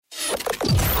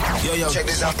Yo, check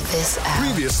this out.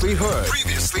 Previously heard.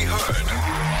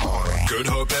 Good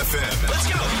Hope FM.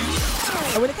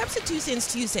 Let's go. When it comes to 2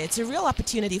 Cents Tuesday, it's a real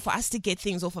opportunity for us to get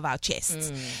things off of our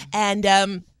chests. And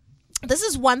this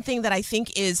is one thing that I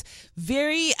think is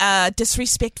very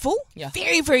disrespectful. Yeah.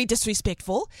 Very, very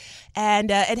disrespectful.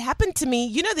 And it happened to me.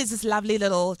 You know, there's this lovely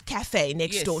little cafe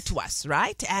next door to us,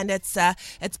 right? And it's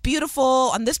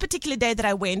beautiful. On this particular day that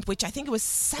I went, which I think it was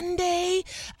Sunday,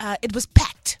 it was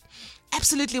packed.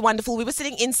 Absolutely wonderful. We were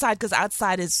sitting inside because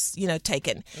outside is,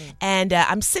 taken. And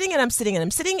I'm sitting,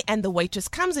 and the waitress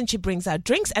comes and she brings out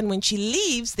drinks. And when she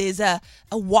leaves, there's a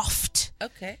waft.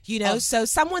 Okay. So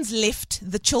someone's left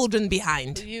the children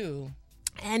behind. You.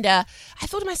 And I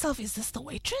thought to myself, is this the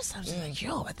waitress? I was like,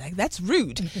 yo, that's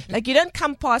rude. Like, you don't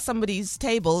come past somebody's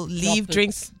table, leave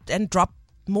drinks and drop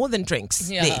more than drinks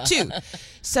there too.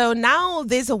 So now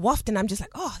there's a waft and I'm just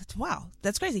like, oh, wow,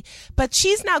 that's crazy. But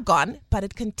she's now gone, but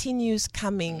it continues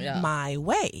coming my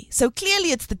way. So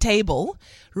clearly it's the table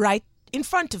right in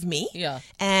front of me. Yeah.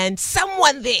 And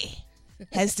someone there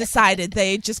has decided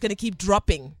they're just going to keep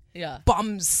dropping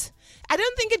bombs. I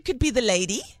don't think it could be the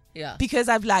lady. Yeah. Because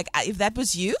I've if that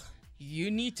was you,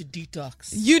 you need to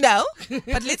detox.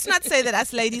 But let's not say that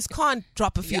us ladies can't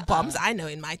drop a few bombs. I know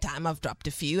in my time I've dropped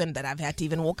a few and that I've had to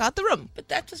even walk out the room. But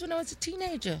that was when I was a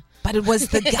teenager. But it was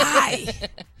the guy.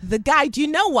 The guy. Do you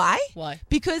know why? Why?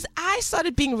 Because I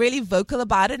started being really vocal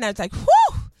about it and I was like,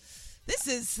 whew, this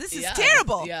is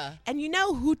terrible. Yeah. And you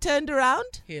know who turned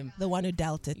around? Him. The one who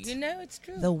dealt it. You know it's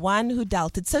true. The one who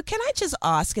dealt it. So can I just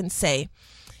ask and say,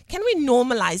 can we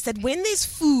normalize that when there's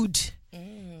food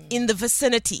in the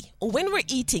vicinity or when we're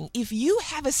eating, if you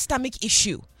have a stomach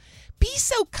issue, be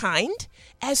so kind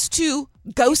as to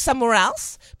go somewhere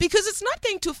else because it's not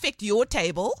going to affect your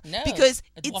table because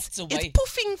it's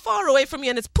puffing far away from you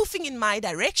and it's puffing in my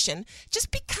direction.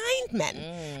 Just be kind,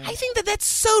 man. I think that's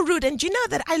so rude. And you know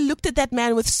that I looked at that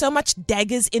man with so much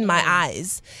daggers in my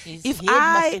eyes. His head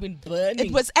must have been burning.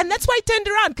 It was, and that's why I turned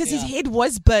around because his head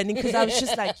was burning because I was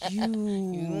just like,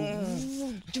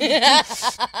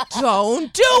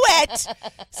 don't do it.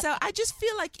 So I just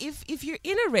feel like if you're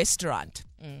in a restaurant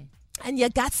and you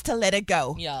got to let it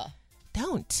go,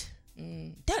 don't.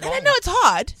 And I know it's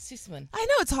hard. I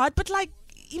know it's hard, but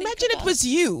imagine it was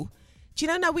you. Do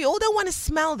you know, now we all don't want to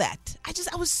smell that.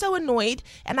 I was so annoyed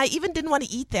and I even didn't want to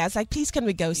eat there. I was like, please can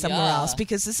we go somewhere else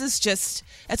because this is just,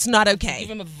 it's not okay.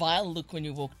 Give him a vile look when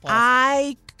you walk past.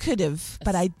 I could have,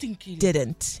 but I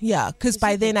didn't. Yeah, because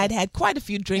by then I'd had quite a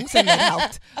few drinks and that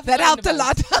helped. That helped a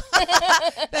lot.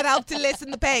 That helped to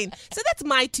lessen the pain. So that's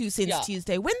my 2 Cents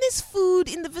Tuesday. When there's food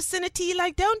in the vicinity,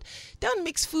 don't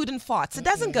mix food and farts. It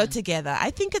doesn't go together.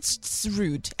 I think it's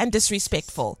rude and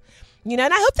disrespectful. And I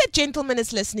hope that gentleman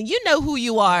is listening. You know who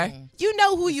you are. You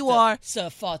know who you are. Sir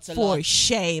farts a lot. For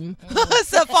shame.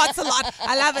 Sir farts a lot.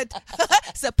 I love it.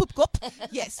 Sir poop gup.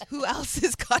 Yes. Who else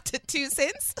has got a 2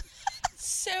 cents?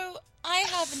 So I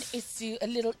have a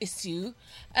little issue.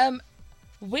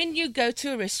 When you go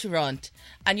to a restaurant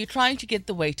and you're trying to get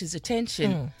the waiter's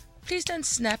attention, please don't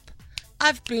snap.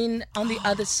 I've been on the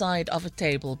other side of a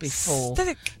table before.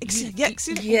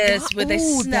 Yes, where they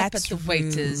snap at the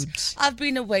waiters. Rude. I've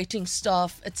been a waiting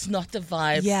staff. It's not the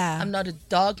vibe. Yeah. I'm not a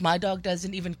dog. My dog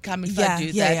doesn't even come if I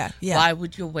do that. Why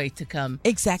would your waiter come?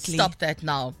 Exactly. Stop that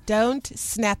now. Don't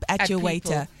snap at your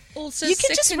people. waiter. Also, you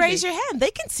can just raise your hand.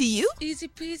 They can see you. Easy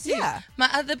peasy. Yeah.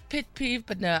 My other pet peeve,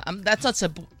 but no, that's not so...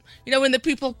 when the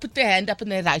people put their hand up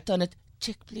and they write on it,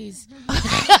 check, please.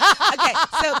 Okay,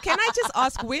 so can I just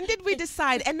ask, when did we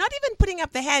decide, and not even putting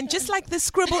up the hand, just like the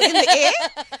scribble in the air?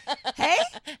 Hey?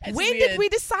 That's when weird. did we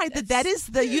decide that is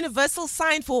the universal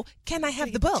sign for, can I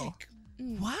have the bill?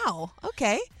 Wow,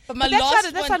 okay. But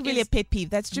that's not really a pet peeve.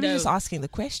 That's just asking the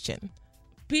question.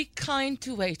 Be kind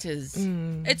to waiters.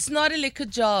 It's not a liquor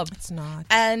job. It's not.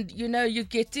 And, you're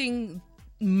getting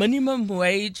minimum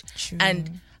wage. True.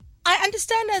 And I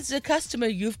understand as a customer,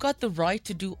 you've got the right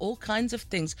to do all kinds of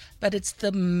things, but it's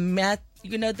the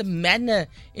the manner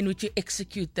in which you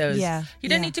execute those. Yeah. You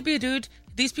don't need to be a dude.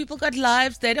 These people got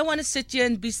lives. They don't want to sit here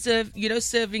and be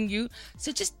serving you.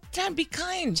 So just try and be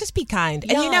kind. Just be kind.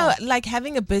 Yeah. And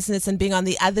having a business and being on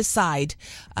the other side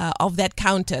of that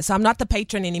counter. So I'm not the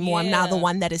patron anymore. I'm now the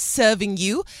one that is serving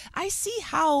you. I see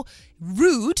how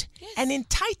rude and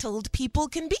entitled people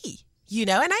can be. And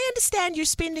I understand you're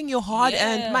spending your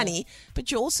hard-earned money,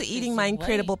 but you're also eating my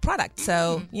incredible product.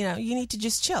 So, you need to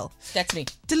just chill. That's me.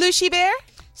 Delushi Bear?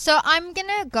 So I'm going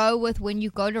to go with when you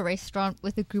go to a restaurant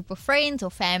with a group of friends or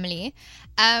family,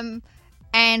 and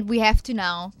we have to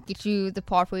now get to the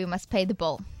part where we must pay the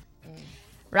bill.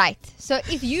 Right. So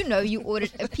if you know you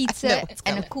ordered a pizza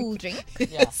and a cool drink,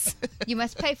 Yes. you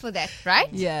must pay for that, right?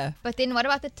 Yeah. But then what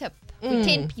about the tip? We're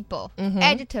 10 people.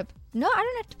 Add a tip. No, I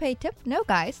don't have to pay a tip. No,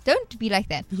 guys. Don't be like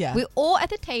that. Yeah. We're all at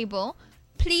the table.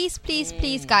 Please,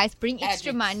 guys, bring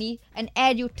extra money and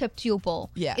add your tip to your bill.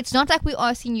 Yeah. It's not like we're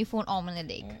asking you for an arm and a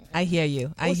leg. I hear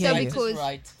you. I Also hear you. because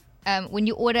when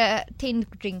you order 10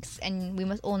 drinks and we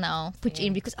must all now pitch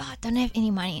in because, I don't have any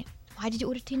money. Why did you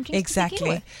order 10 drinks? To begin Exactly.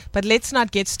 with? But let's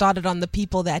not get started on the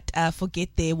people that forget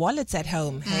their wallets at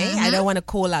home. Hey, I don't want to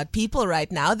call out people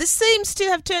right now. This seems to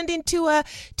have turned into a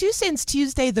 2 Cents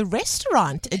Tuesday, the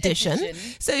restaurant edition.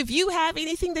 So if you have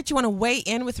anything that you want to weigh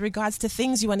in with regards to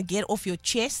things you want to get off your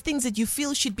chest, things that you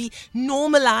feel should be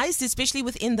normalized, especially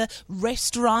within the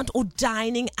restaurant or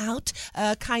dining out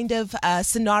kind of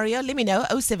scenario, let me know.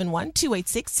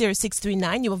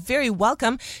 071-286-0639. You are very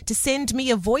welcome to send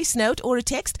me a voice note or a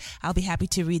text. I'll be happy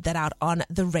to read that out on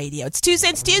the radio. It's 2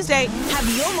 Cents Tuesday. Have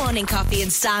your morning coffee in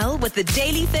style with the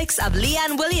daily fix of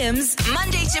Leanne Williams,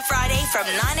 Monday to Friday from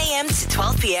 9 a.m. to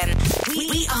 12 p.m.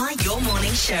 We are your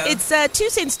morning show. It's 2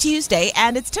 Cents Tuesday,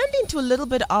 and it's turned into a little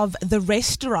bit of the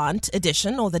restaurant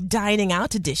edition or the dining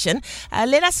out edition.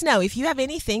 Let us know if you have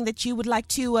anything that you would like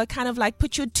to kind of like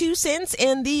put your 2 cents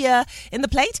in the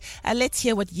plate. Let's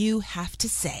hear what you have to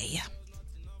say.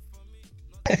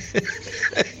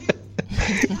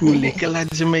 Hoe lekker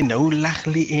laat ze my nou lag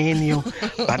Leanne joh.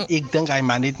 Want ek dink hy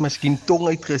man het miskien tong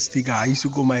uitgestiek. Hy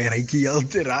soek om my rykie heel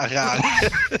te raak.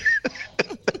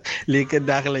 Lekker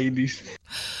dag ladies.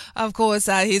 Of course,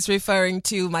 he's referring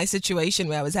to my situation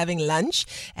where I was having lunch.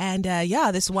 And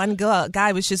this one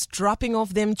guy was just dropping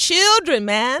off them children,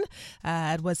 man.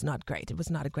 It was not great. It was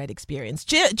not a great experience.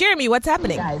 Jeremy, what's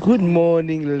happening? Good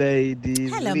morning,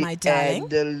 ladies. Hello, my darling.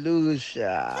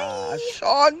 Andalusia.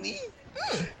 Sonny.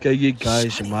 Okay,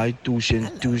 guys, my 2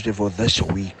 Cents Tuesday for this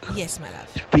week. Yes, my love.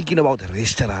 Speaking about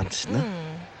restaurants,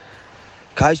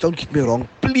 guys, don't get me wrong.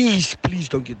 Please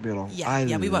don't get me wrong.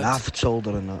 Yeah, we won't. love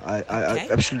children. I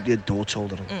absolutely adore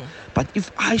children. But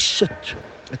if I sit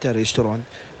at a restaurant,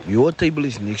 your table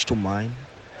is next to mine,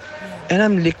 and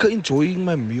I'm lekker enjoying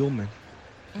my meal, man.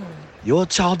 Your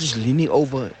child is leaning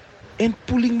over and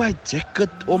pulling my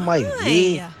jacket on my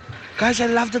head. Guys, I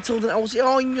love the children. I was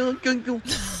oh, yo.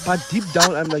 But deep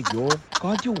down, I'm like, yo,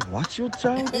 can't you watch your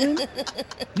child, man?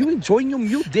 You enjoying your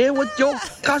meal there with your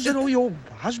cousin or your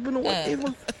husband or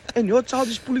whatever, and your child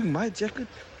is pulling my jacket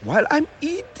while I'm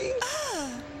eating.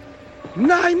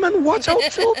 Nah, man, watch our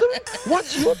children.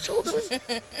 Watch your children.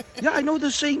 Yeah, I know the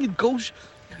saying it goes,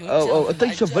 it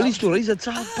takes a village to raise a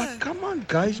child, but come on,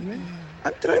 guys, man.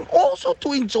 I'm trying also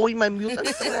to enjoy my meal. I'm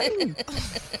trying.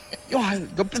 Yo,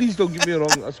 please don't get me wrong,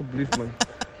 alsjeblieft, man.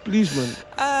 Please, man.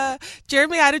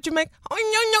 Jeremy, how did you make? Oh,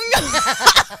 no.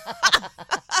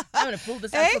 I'm going to pull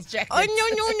this uncle's jacket. Oh,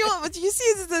 no. But you see,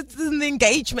 it's an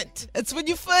engagement. It's when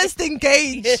you first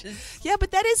engage. Yes. Yeah, but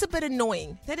that is a bit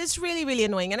annoying. That is really, really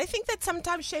annoying. And I think that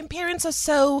sometimes, Shane, parents are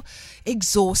so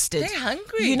exhausted. They're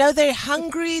hungry. You know, they're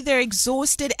hungry, they're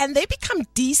exhausted, and they become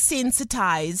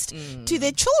desensitized to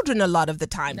their children a lot of the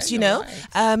times, you know.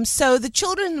 Right. So the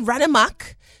children run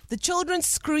amok. The children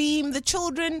scream, the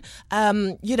children,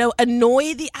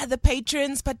 annoy the other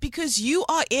patrons, but because you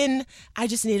are in, I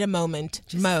just need a moment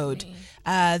mode,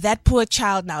 that poor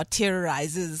child now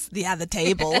terrorizes the other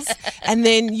tables, and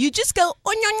then you just go,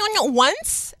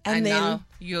 once, and then now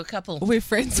you're a couple. we're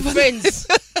friends.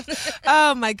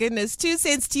 Oh my goodness. 2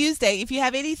 Cents Tuesday. If you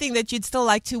have anything that you'd still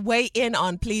like to weigh in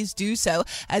on, please do so.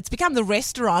 It's become the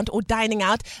restaurant or dining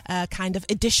out kind of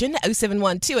edition.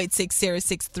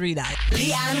 071-286-0639.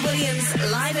 Leanne Williams,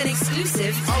 live and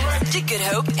exclusive to Good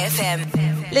Hope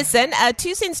FM. Listen,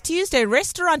 2 Cents Tuesday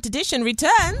restaurant edition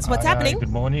returns. What's happening? Good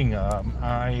morning.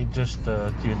 I just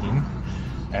tuned in,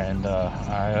 and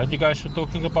I heard you guys were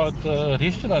talking about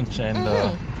restaurants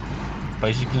and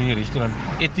basically restaurant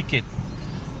etiquette.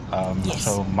 Yes.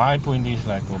 So my point is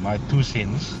my 2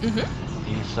 cents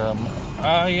is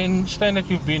I understand that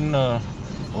you've been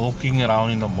walking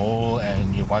around in the mall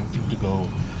and you're wanting to go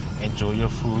enjoy your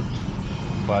food,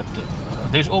 but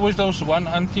there's always those one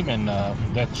auntie man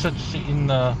that sits in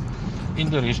the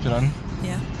restaurant.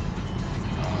 Yeah.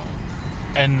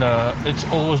 And it's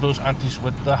always those aunties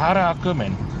with the haraka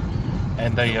man,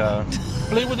 and they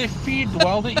play with their feet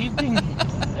while they're eating,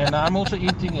 and I'm also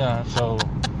eating, so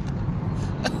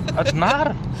it's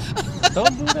nar.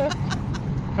 Don't do that.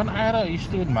 Gaan eieren huis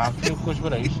toe en maak vir jou kos by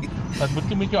die huis. Dat moet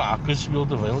jy met jou hakke speel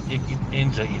terwyl ek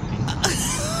en sy eating.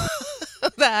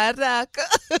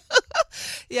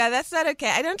 Yeah, that's not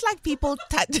okay. I don't like people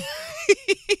touch.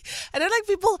 I don't like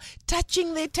people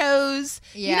touching their toes.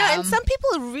 Yeah. And some people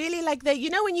are really like that.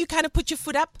 When you kind of put your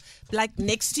foot up, like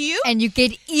next to you. And you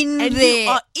get in And there. you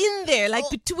are in there, like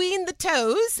between the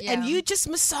toes, and Yeah. you just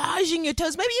massaging your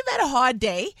toes. Maybe you've had a hard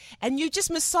day, and you're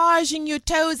just massaging your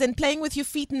toes and playing with your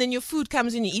feet, and then your food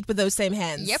comes and you eat with those same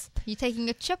hands. Yep. You're taking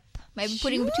a chip, maybe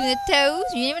putting between the toes.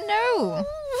 You never know.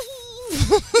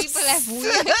 People have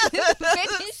weird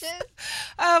fetishes.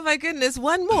 Oh my goodness,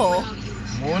 one more.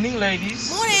 Morning, ladies.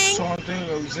 Morning. Sandra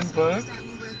Rosenberg.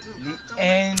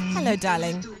 And Hello,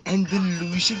 darling. And the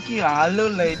Lushiki. Hello,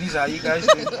 ladies. How you guys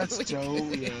doing? That's Joe.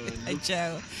 Yeah. Hey,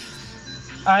 Joe.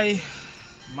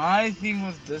 My thing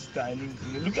was this dining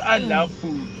thing. Look, I love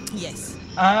food. Yes.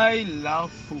 I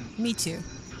love food. Me too.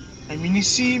 And when you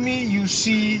see me, you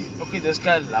see, okay, this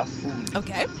guy loves food.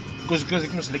 Okay. Because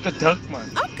it was like a duck, man.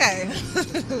 Okay.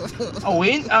 I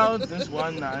went out this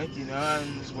one night,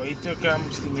 and this waiter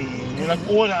comes to me. And like,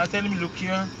 I tell him, look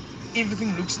here,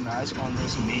 everything looks nice on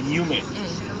this menu, man.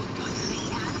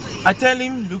 I tell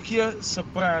him, look here,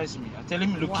 surprise me. I tell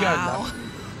him, look here, I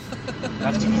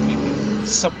love to be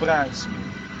surprise me.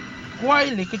 Why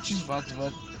lekkertjies wat?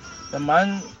 The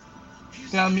man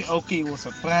tell me, okay, he will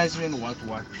surprise me and what.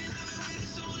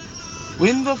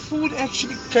 When the food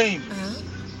actually came,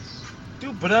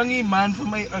 toe bring die man vir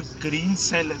my 'n green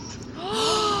salad.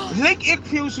 Lyk ek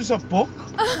vir jou soos 'n bok?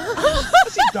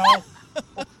 Is dit daar?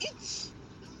 Of iets?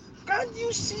 Can't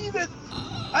you see that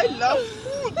I love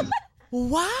food?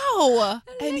 Wow.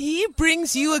 And he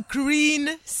brings you a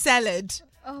green salad.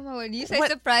 Oh my word, you say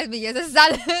surprise me, yes, a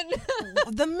salad.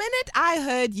 The minute I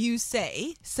heard you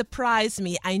say surprise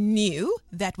me, I knew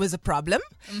that was a problem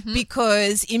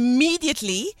because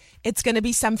immediately it's going to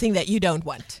be something that you don't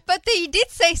want. But he did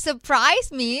say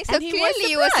surprise me, so And he was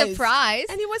clearly you were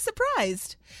surprised. And he was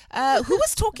surprised. Who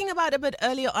was talking about a bit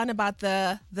earlier on about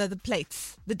the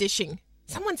plates, the dishing?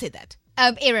 Someone said that.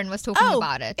 Erin was talking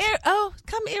about it.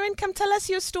 Come Erin, come tell us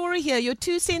your story here. Your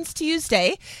 2 cents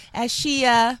Tuesday as she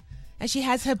has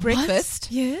her breakfast.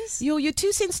 What? Yes. Your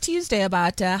 2 cents Tuesday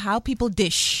about how people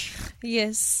dish.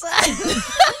 Yes.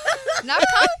 Now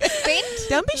come, Bent.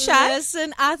 Don't be shy.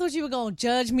 Listen, I thought you were going to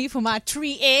judge me for my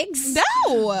 3 eggs.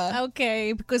 No.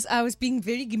 Okay, because I was being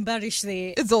very gimbarish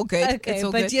there. It's all good. Okay, it's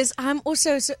all but good. yes, I'm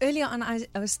also, so earlier on, I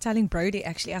was telling Brody,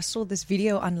 actually, I saw this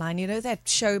video online, that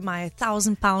show My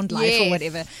 1,000-Pound Life or Yes.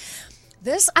 whatever.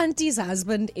 This auntie's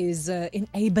husband is in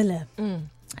Abela.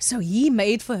 So he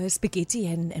made for her spaghetti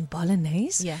and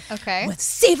bolognese. Yeah. Okay. With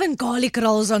 7 garlic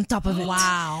rolls on top of it.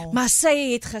 Wow. Maar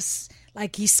sy het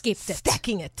he skipped it.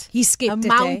 Stacking it. He skipped A it.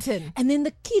 mountain. And then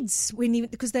the kids,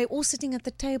 because they're all sitting at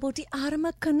the table, die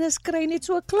arme kinders kry net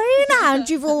so 'n klein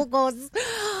handjie vol kos.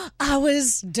 I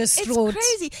was distraught.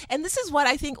 It's crazy. And this is what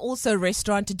I think also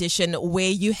restaurant edition where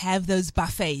you have those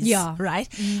buffets. Yeah. Right?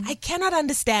 I cannot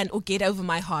understand or get over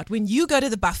my heart. When you go to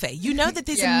the buffet, you know that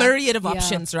there's Yeah. a myriad of Yeah,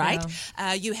 options, right?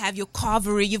 You have your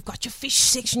carvery, you've got your fish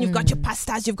section, you've got your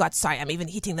pastas, sorry, I'm even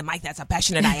hitting the mic. That's how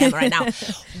passionate I am right now.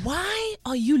 Why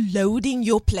are you loading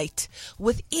your plate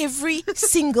with every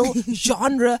single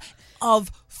genre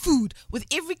of food, with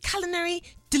every culinary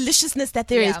deliciousness that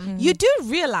there is? You do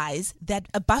realize that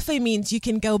a buffet means you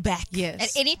can go back Yes.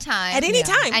 At any time. at any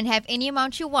time. And have any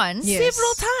amount you want. Yeah.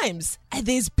 Several times. And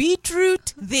there's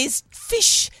beetroot, there's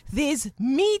fish, there's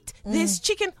meat, there's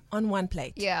chicken on one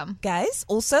plate. Yeah. Guys,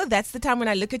 also, that's the time when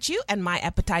I look at you and my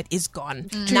appetite is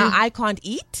gone. Now I can't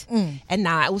eat, and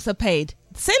now I also paid.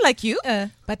 Say like you,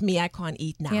 but me, I can't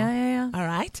eat now. Yeah. All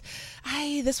right.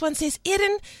 This one says,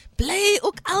 Erin, bly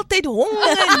ook altyd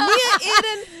honger. Nee,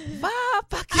 Erin, waar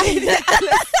pak jy dit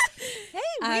alles?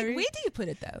 Hey, where do you put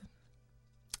it though?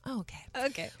 Oh, okay.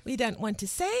 Okay. We don't want to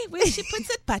say where she puts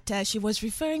it, but she was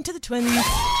referring to the twins.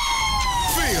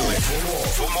 Feel it.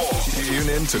 For more, tune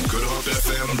in to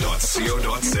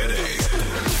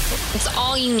goodhopefm.co.za. It's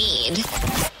all you need.